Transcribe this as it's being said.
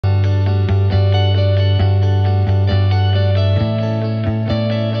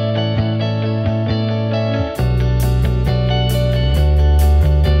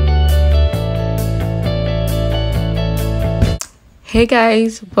Hey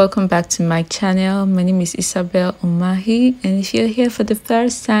guys, welcome back to my channel. My name is Isabel Umahi, and if you're here for the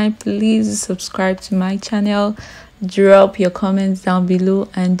first time, please subscribe to my channel, drop your comments down below,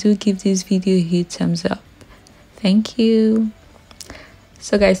 and do give this video a huge thumbs up. Thank you.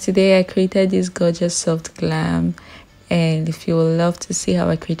 So guys, today I created this gorgeous soft glam, and if you would love to see how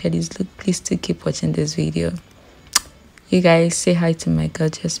I created this look, please do keep watching this video. You guys say hi to my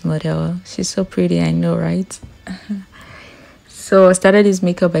gorgeous model. She's so pretty, I know, right? So I started this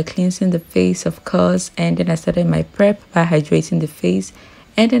makeup by cleansing the face, of course, and then I started my prep by hydrating the face,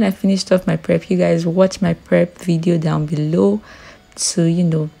 and then I finished off my prep. You guys watch my prep video down below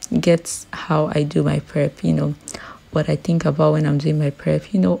to get how I do my prep, what I think about when I'm doing my prep.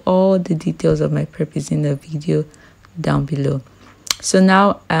 All the details of my prep is in the video down below. So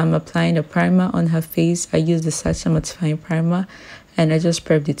now I'm applying a primer on her face. I use the Sacha mattifying primer, and I just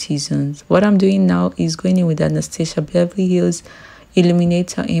prep the T-zones. What I'm doing now is going in with Anastasia Beverly Hills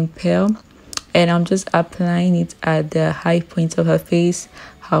illuminator in pearl, and I'm just applying it at the high point of her face,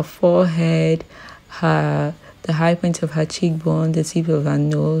 her forehead, the high point of her cheekbone, the tip of her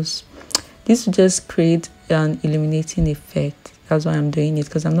nose. This will just create an illuminating effect. That's why I'm doing it,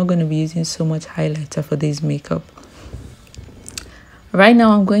 because I'm not going to be using so much highlighter for this makeup. Right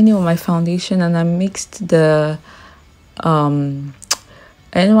now I'm going in with my foundation, and I mixed the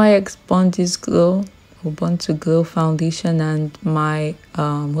NYX Born to Glow foundation and my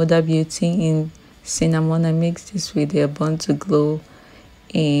Hudabeauty in cinnamon. I mixed this with the Born to Glow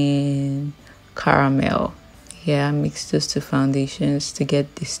in caramel. Yeah, I mixed those two foundations to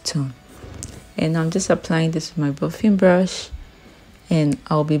get this tone, and I'm just applying this with my buffing brush, and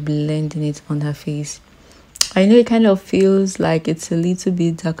I'll be blending it on her face. I know it kind of feels like it's a little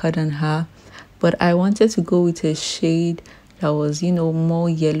bit darker than her, but I wanted to go with a shade that was more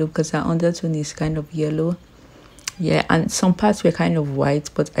yellow, because her undertone is kind of yellow. Yeah, and some parts were kind of white,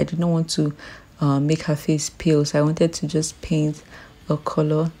 but I did not want to make her face pale, so I wanted to just paint a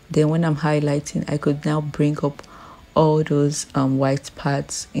color. Then when I'm highlighting, I could now bring up all those white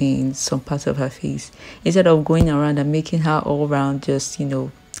parts in some parts of her face, instead of going around and making her all around just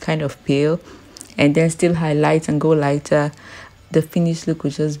kind of pale and then still highlight and go lighter. The finished look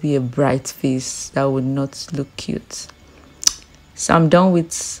would just be a bright face that would not look cute. So I'm done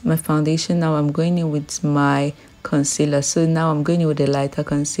with my foundation. Now I'm going in with my concealer. So now I'm going in with a lighter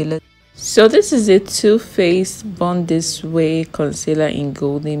concealer. So this is a Too Faced Born This Way concealer in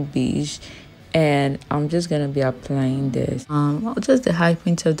golden beige, and I'm just gonna be applying this just the high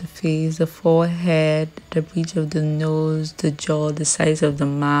point of the face, the forehead, the bridge of the nose, the jaw, the sides of the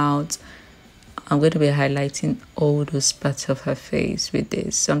mouth. I'm going to be highlighting all those parts of her face with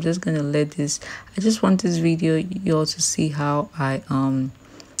this. So I'm just going to let this, I just want this video you all to see how I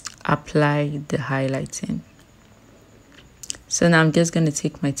apply the highlighting. So now I'm just going to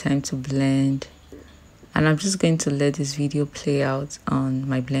take my time to blend, and I'm just going to let this video play out on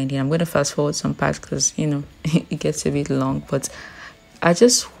my blending. I'm going to fast forward some parts because it gets a bit long, but I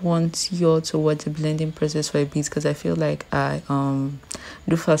just want you all to watch the blending process for a bit, because I feel like I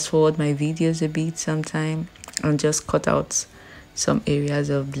do fast forward my videos a bit sometimes and just cut out some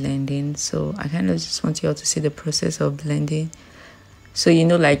areas of blending. So I kind of just want you all to see the process of blending. So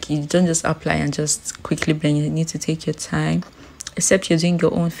like you don't just apply and just quickly blend. You need to take your time, except you're doing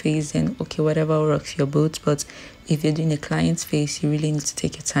your own face, then okay, whatever works your boat. But if you're doing a client's face, you really need to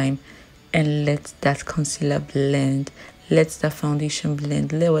take your time and let that concealer blend. Let that foundation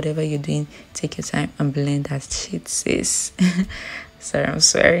blend. Let whatever you're doing, take your time and blend that shit, sis. Sorry, I'm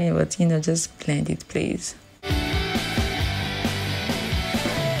swearing, but just blend it, please.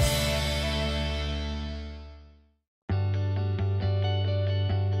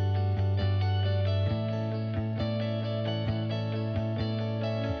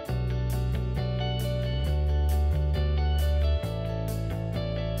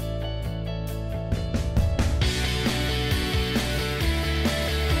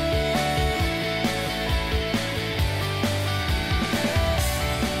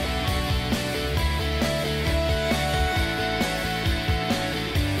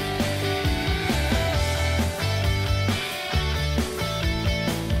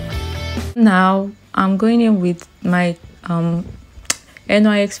 Now I'm going in with my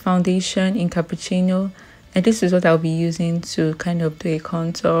NYX foundation in cappuccino, and this is what I'll be using to kind of do a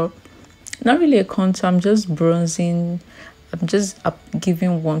contour. Not really a contour, I'm just bronzing. I'm just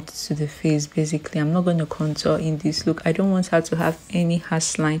giving warmth to the face. Basically, I'm not going to contour in this look. I don't want her to have any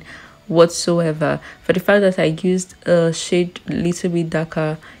harsh line whatsoever, for the fact that I used a shade a little bit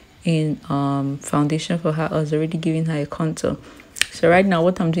darker in foundation for her. I was already giving her a contour. So right now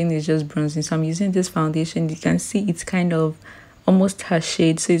what I'm doing is just bronzing. So I'm using this foundation. You can see it's kind of almost her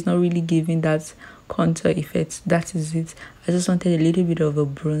shade, so it's not really giving that contour effect. That is it. I just wanted a little bit of a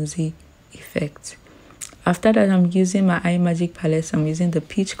bronzy effect. After that, I'm using my Eye Magic palette. I'm using the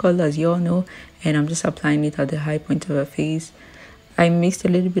peach color, as you all know, and I'm just applying it at the high point of her face. I mixed a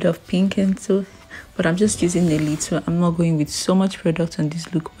little bit of pink into, but I'm just using a little. I'm not going with so much product on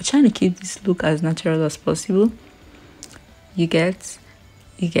this look. We're trying to keep this look as natural as possible. You get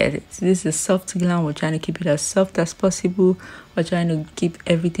it. This is soft glam. We're trying to keep it as soft as possible. We're trying to keep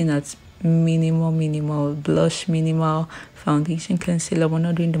everything at minimal blush, minimal foundation, concealer. We're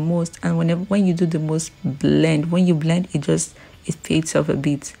not doing the most, and when you do the most, blend. When you blend, it fades off a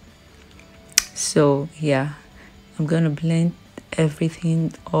bit. So yeah, I'm gonna blend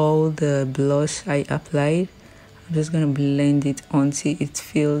everything, all the blush I applied. I'm just gonna blend it until it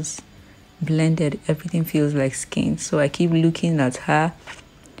feels blended. Everything feels like skin. So I keep looking at her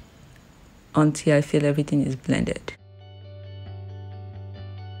until I feel everything is blended.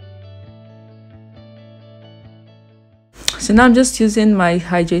 So now I'm just using my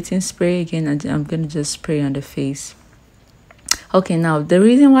hydrating spray again, and I'm gonna just spray on the face. Okay, now the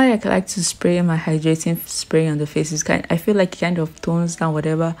reason why I like to spray my hydrating spray on the face is I feel like it kind of tones down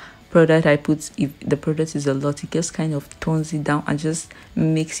whatever product I put. If the product is a lot, it just kind of tones it down and just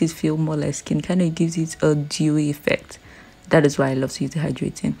makes it feel more like skin. Kind of gives it a dewy effect. That is why I love to use the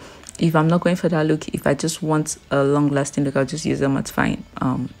hydrating. If I'm not going for that look, if I just want a long-lasting look, I'll just use a mattifying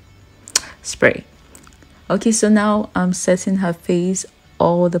spray. Okay, so now I'm setting her face,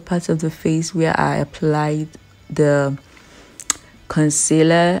 all the parts of the face where I applied the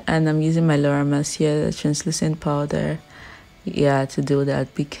concealer, and I'm using my Laurameicer translucent powder, yeah, to do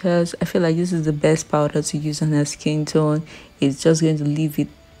that, because I feel like this is the best powder to use on her skin tone. It's just going to leave it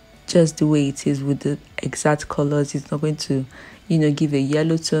just the way it is with the exact colors. It's not going to, you know, give a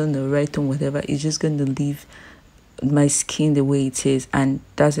yellow tone or red tone, whatever. It's just going to leave my skin the way it is, and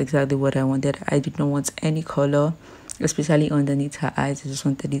that's exactly what I wanted. I did not want any color, especially underneath her eyes. I just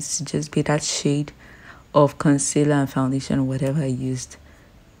wanted it to just be that shade of concealer and foundation, whatever I used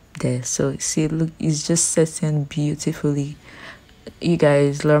there. So see, look, it's just setting beautifully, you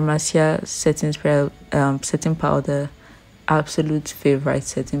guys. Laurameicer setting spray, setting powder, absolute favorite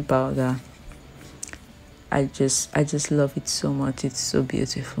setting powder. I just love it so much. It's so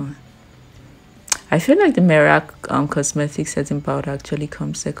beautiful. I feel like the Merak cosmetic setting powder actually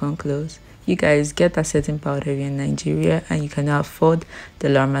comes second close. You guys get that setting powder in Nigeria and you cannot afford the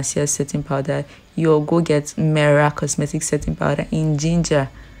Laurameicer setting powder, you'll go get Merak cosmetic setting powder in ginger.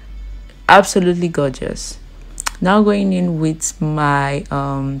 Absolutely gorgeous. Now going in with my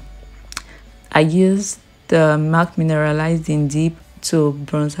I used the MAC mineralized in deep to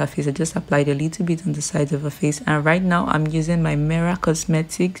bronze her face. I just applied a little bit on the sides of her face, and right now I'm using my Merak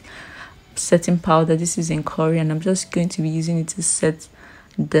cosmetic setting powder. This is in Korean. I'm just going to be using it to set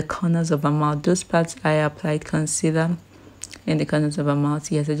the corners of her mouth. Those parts I applied concealer in the corners of her mouth.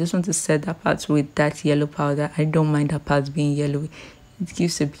 Yes, I just want to set that part with that yellow powder. I don't mind that part being yellow. It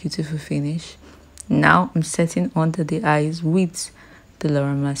gives a beautiful finish. Now I'm setting under the eyes with the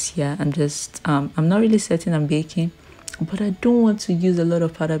Laurameicer. I'm just I'm not really setting, I'm baking, but I don't want to use a lot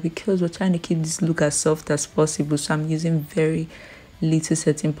of powder because we're trying to keep this look as soft as possible. So I'm using very little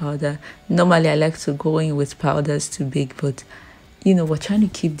setting powder. Normally I like to go in with powders to bake, but you know, we're trying to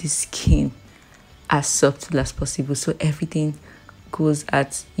keep the skin as soft as possible, so everything goes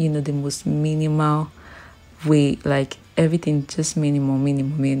at, you know, the most minimal way, like everything just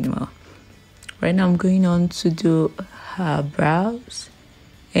minimal. Right now I'm going on to do her brows,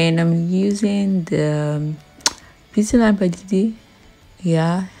 and I'm using the Beauty Line by Didi.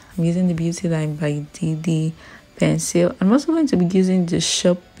 Yeah, I'm using the Beauty Line by Didi pencil. I'm also going to be using the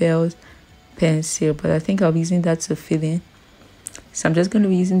Shopbells pencil, but I think I'll be using that to fill in. So I'm just going to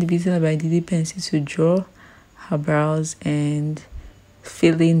be using the Beauty Line by Didi pencil to draw her brows and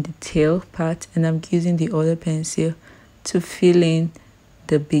fill in the tail part, and I'm using the other pencil to fill in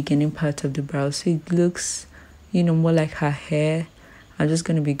the beginning part of the brow, so it looks, you know, more like her hair. I'm just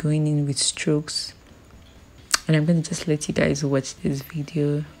going to be going in with strokes, and I'm going to just let you guys watch this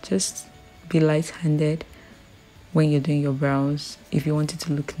video. Just be light-handed when you're doing your brows if you want it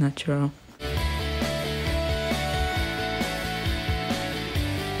to look natural.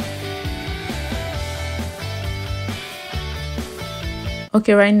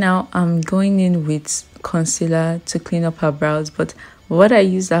 Okay, right now I'm going in with concealer to clean up her brows, but what I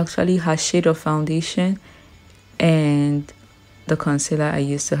used actually her shade of foundation and the concealer I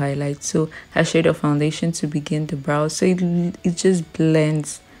used to highlight. So her shade of foundation to begin the brows, so it just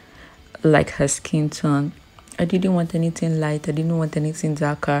blends like her skin tone. I didn't want anything light, I didn't want anything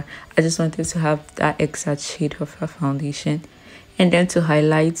darker. I just wanted to have that exact shade of her foundation. And then to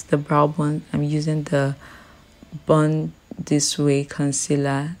highlight the brow bone, I'm using the Born This Way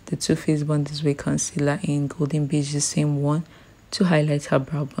concealer, the Too Faced Born This Way concealer in Golden Beige, the same one, to highlight her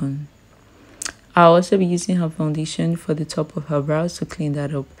brow bone. I'll also be using her foundation for the top of her brows to clean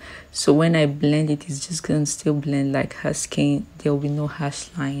that up. So when I blend it, it's just going to still blend like her skin. There will be no harsh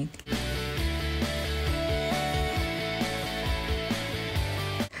line.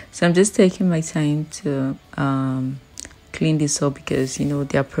 So I'm just taking my time to clean this up because, you know,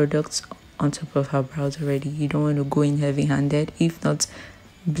 there are products on top of her brows already. You don't want to go in heavy-handed. If not,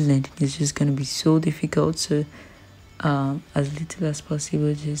 blending is just going to be so difficult. So as little as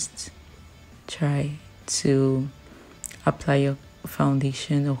possible, just try to apply your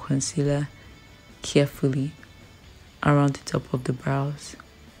foundation or concealer carefully around the top of the brows.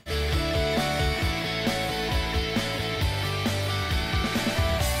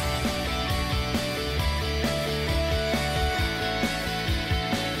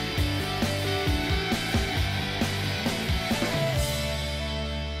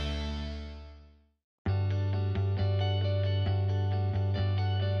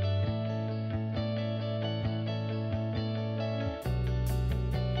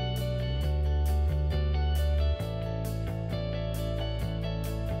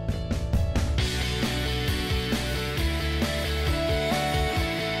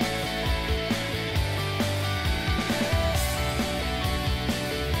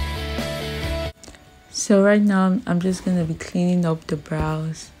 So right now I'm just going to be cleaning up the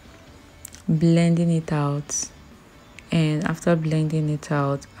brows, blending it out, and after blending it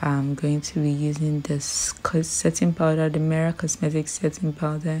out, I'm going to be using this setting powder, the Merak Cosmetics setting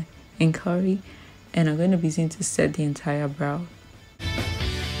powder in Curry, and I'm going to be using to set the entire brow.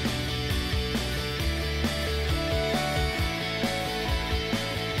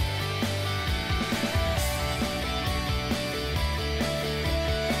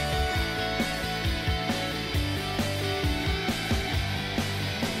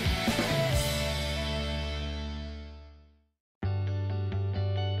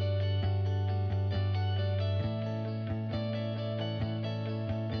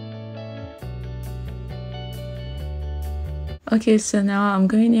 Okay, so now I'm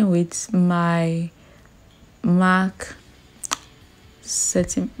going in with my MAC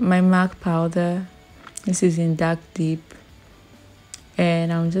powder. This is in Dark Deep,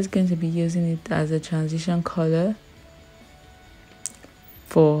 and I'm just going to be using it as a transition color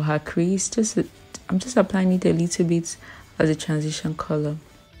for her crease. I'm just applying it a little bit as a transition color.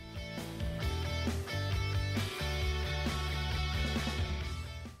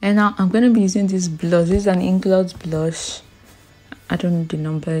 And now I'm going to be using this blush. This is an Inglot blush. I don't know the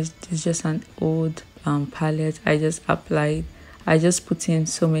numbers. It's just an old palette. I just put in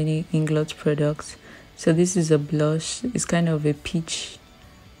so many Inglot products. So this is a blush. It's kind of a peach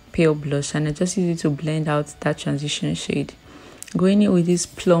pale blush, and I just use it to blend out that transition shade. Going in with this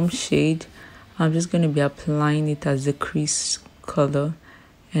plum shade, I'm just going to be applying it as the crease color,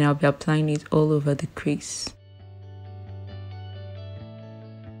 and I'll be applying it all over the crease.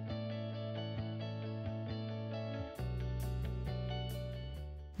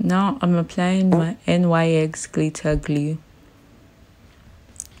 Now I'm applying my NYX glitter glue.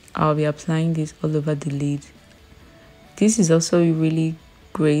 I'll be applying this all over the lid. This is also really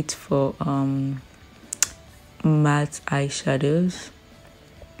great for matte eyeshadows.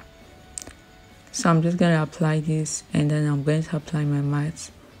 So I'm just going to apply this, and then I'm going to apply my matte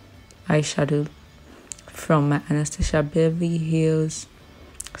eyeshadow from my Anastasia Beverly Hills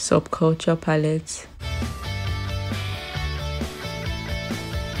Subculture palette.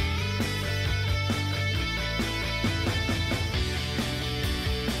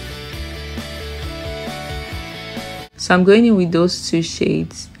 So I'm going in with those two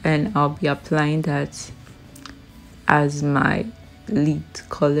shades, and I'll be applying that as my lid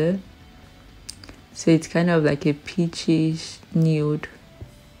color. So it's kind of like a peachish nude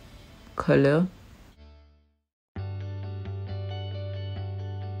color.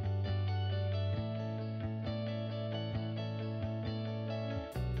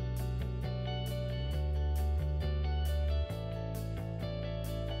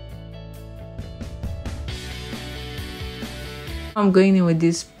 I'm going in with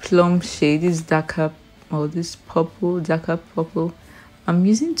this plum shade. This darker, or this purple, darker purple. I'm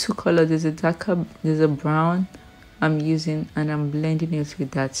using two colors. There's a darker, there's a brown I'm using, and I'm blending it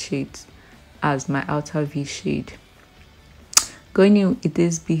with that shade as my outer V shade. Going in with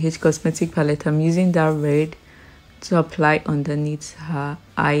this BH Cosmetic palette, I'm using that red to apply underneath her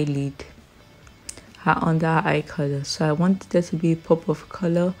eyelid, her under eye color. So I want there to be a pop of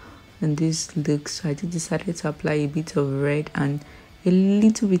color in this look, so I just decided to apply a bit of red and a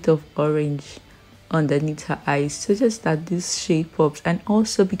little bit of orange underneath her eyes, so just that this shade pops. And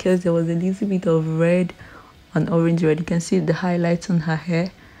also because there was a little bit of red and orange red, you can see the highlights on her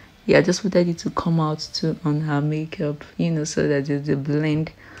hair. Yeah, I just wanted it to come out too on her makeup, you know, so that there's a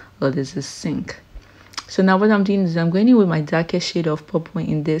blend or there's a sync. So now what I'm doing is I'm going in with my darkest shade of purple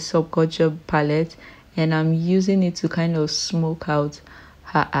in this subculture palette, and I'm using it to kind of smoke out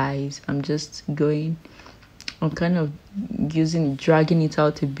her eyes. I'm kind of dragging it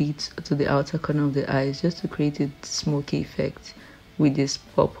out a bit to the outer corner of the eyes, just to create a smoky effect with this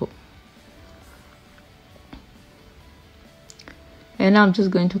purple. And I'm just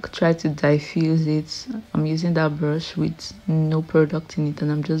going to try to diffuse it. I'm using that brush with no product in it,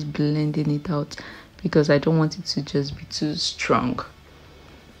 and I'm just blending it out because I don't want it to just be too strong.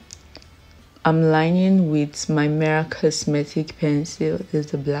 I'm lining with my Merak cosmetic pencil. This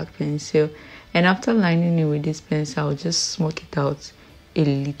is the black pencil, and after lining it with this pencil, I'll just smoke it out a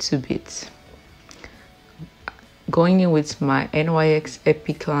little bit. Going in with my NYX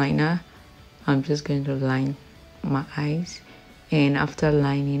Epic liner, I'm just going to line my eyes. And after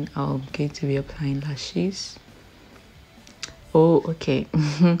lining, I'm going to be applying lashes. Oh, okay.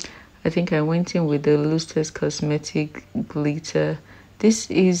 I think I went in with the Luztaz cosmetic glitter.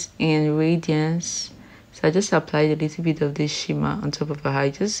 This is in Radiance. So I just applied a little bit of this shimmer on top of her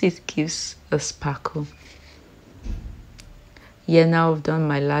eye. Just it gives a sparkle. Yeah, now I've done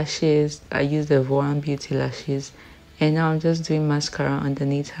my lashes. I used the Voan beauty lashes. And now I'm just doing mascara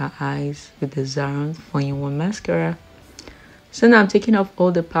underneath her eyes with the Zaron 4-in-1 mascara. So now I'm taking off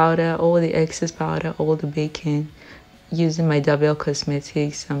all the powder, all the excess powder, all the baking, using my Dabel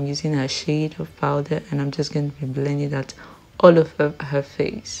cosmetics. I'm using a shade of powder, and I'm just going to be blending that all over her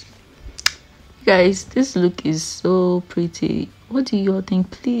face. Guys, this look is so pretty. What do you all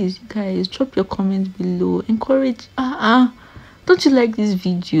think? Please, guys, drop your comments below. Encourage. Don't you like these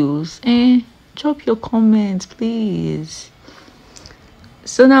videos? Drop your comments, please.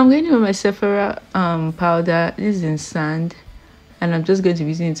 So now I'm going in with my Sephora powder. This is in sand. And I'm just going to be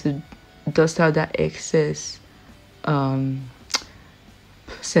using it to dust out that excess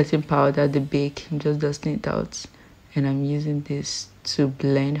setting powder, the bake. I'm just dusting it out. And I'm using this to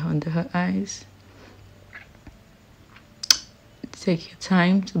blend under her eyes. Take your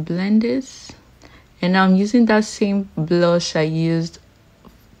time to blend this. And now I'm using that same blush I used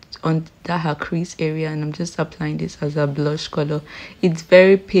on that her crease area, and I'm just applying this as a blush color. It's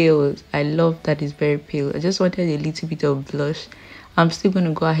very pale. I love that it's very pale. I just wanted a little bit of blush. I'm still going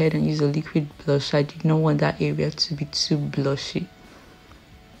to go ahead and use a liquid blush. I did not want that area to be too blushy.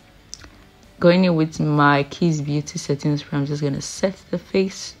 Going in with my Kiss Beauty setting spray, I'm just going to set the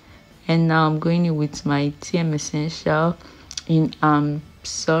face. And now I'm going in with my TM Essential in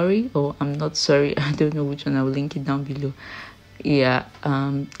Sorry, or I'm Not Sorry. I don't know which one. I will link it down below. Yeah,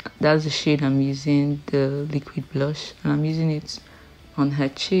 that's the shade I'm using, the liquid blush, and I'm using it on her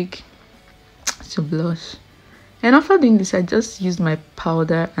cheek to blush. And after doing this, I just used my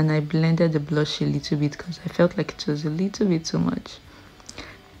powder and I blended the blush a little bit because I felt like it was a little bit too much.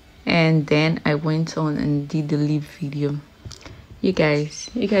 And then I went on and did the lip video. You guys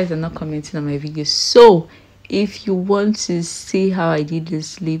are not commenting on my videos, so if you want to see how I did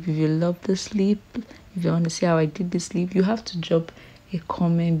this lip, if you love this lip, if you want to see how I did this lip, you have to drop a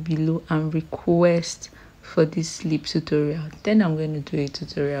comment below and request for this lip tutorial. Then I'm going to do a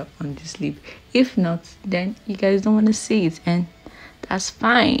tutorial on this lip. If not, then you guys don't want to see it, and that's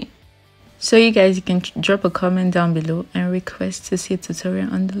fine. So you guys, you can drop a comment down below and request to see a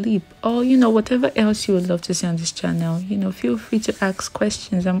tutorial on the lip, or whatever else you would love to see on this channel. Feel free to ask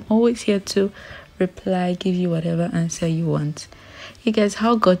questions. I'm always here to reply, give you whatever answer you want. You guys,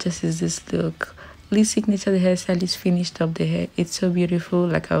 how gorgeous is this look? Lee Signature, the hairstylist, finished up the hair. It's so beautiful.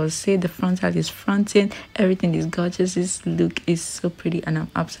 Like I was saying, the frontal is fronting. Everything is gorgeous. This look is so pretty, and I'm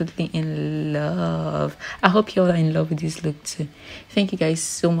absolutely in love. I hope you all are in love with this look too. Thank you guys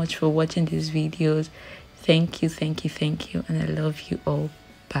so much for watching these videos. Thank you, and I love you all.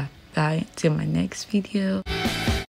 Bye bye till my next video.